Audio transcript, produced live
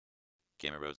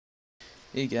Gamerbros.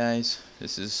 Hey guys,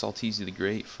 this is Salteezy the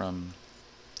Great from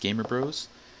Gamerbros,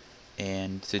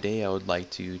 and today I would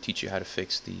like to teach you how to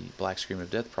fix the Blackscreen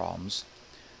of Death problems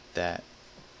that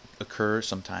occur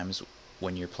sometimes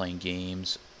when you're playing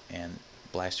games and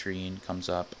black screen comes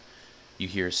up. You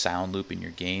hear a sound loop in your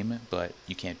game, but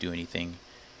you can't do anything,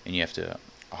 and you have to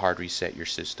hard reset your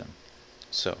system.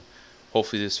 So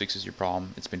hopefully this fixes your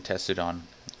problem. It's been tested on,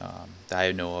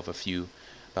 I know of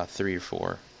about 3 or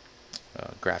 4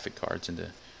 graphic cards,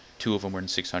 and two of them were in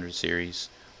 600 series.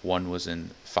 One was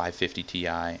in 550 Ti,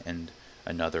 and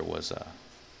another was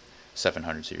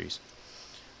 700 series.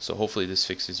 So hopefully this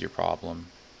fixes your problem.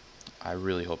 I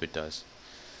really hope it does.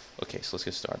 Okay, so let's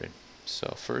get started.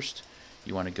 So first,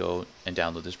 you want to go and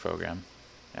download this program,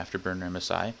 Afterburner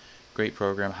MSI. Great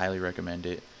program, highly recommend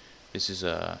it. This is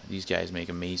these guys make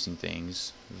amazing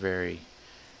things. Very,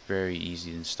 very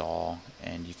easy to install,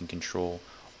 and you can control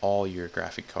all your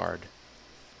graphic card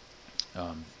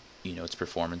its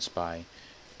performance by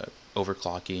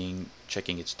overclocking,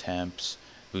 checking its temps,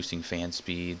 boosting fan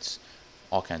speeds,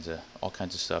 all kinds of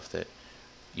stuff that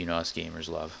us gamers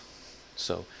love.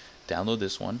 So download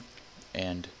this one,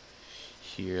 and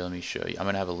here let me show you. I'm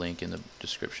gonna have a link in the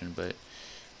description, but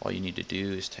all you need to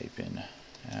do is type in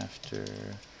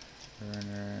Afterburner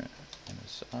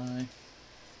MSI,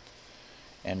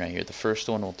 and right here the first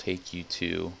one will take you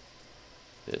to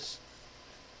this,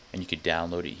 and you could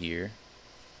download it here.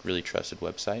 Really trusted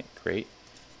website, great.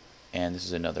 And this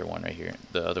is another one right here.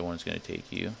 The other one is going to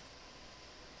take you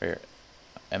right here,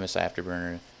 MSI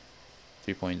Afterburner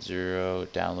 3.0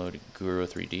 download Guru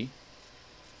 3D.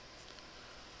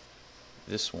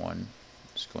 This one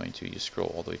is going to, you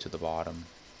scroll all the way to the bottom,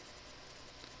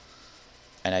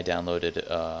 and I downloaded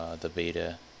the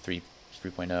beta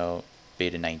 3.0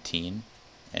 beta 19,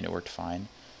 and it worked fine.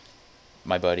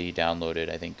 My buddy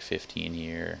downloaded I think 15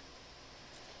 here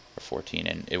or 14,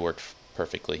 and it worked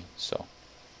perfectly. So,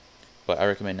 but I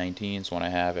recommend 19. It's the one I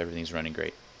have. Everything's running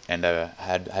great, and I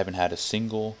haven't had a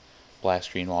single black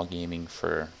screen while gaming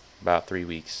for about 3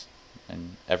 weeks,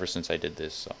 and ever since I did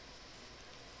this. So,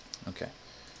 okay,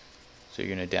 so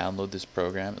you're gonna download this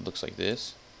program. It looks like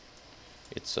this.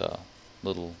 It's a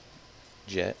little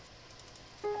jet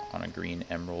on a green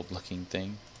emerald looking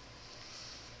thing.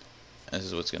 And this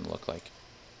is what it's gonna look like.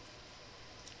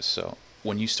 So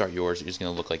when you start yours, it's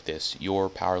going to look like this. Your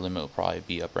power limit will probably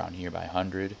be up around here by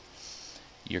 100.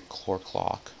 Your core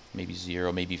clock, maybe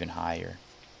 0, maybe even higher.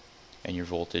 And your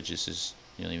voltage, you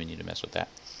don't even need to mess with that.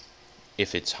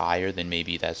 If it's higher, then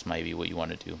maybe that's what you want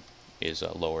to do, is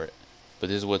lower it. But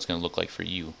this is what it's going to look like for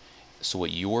you. So what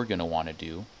you're going to want to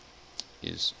do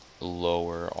is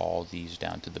lower all these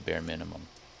down to the bare minimum.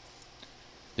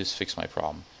 This fixed my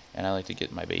problem. And I like to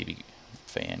get my baby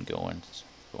fan going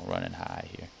running high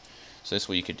here. So this is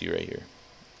what you could do right here,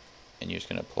 and you're just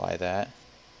gonna apply that.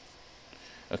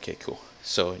 Okay, cool.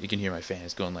 So you can hear my fan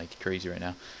is going like crazy right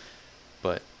now,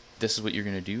 but this is what you're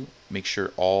gonna do. Make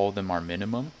sure all of them are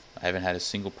minimum. I haven't had a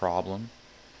single problem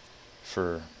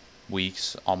for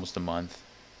weeks, almost a month,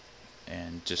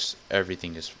 and just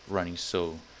everything is running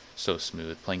so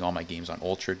smooth. Playing all my games on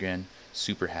Ultra again,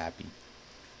 super happy.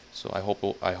 So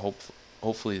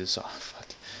hopefully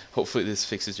this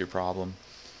fixes your problem.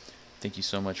 Thank you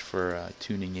so much for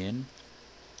tuning in.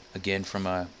 Again, from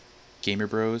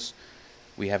Gamerbros,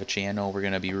 we have a channel. We're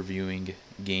going to be reviewing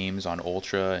games on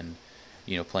Ultra and,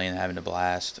 playing, having a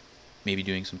blast, maybe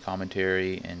doing some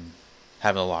commentary and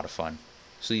having a lot of fun.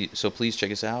 So please check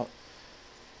us out,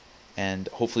 and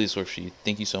hopefully this works for you.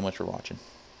 Thank you so much for watching.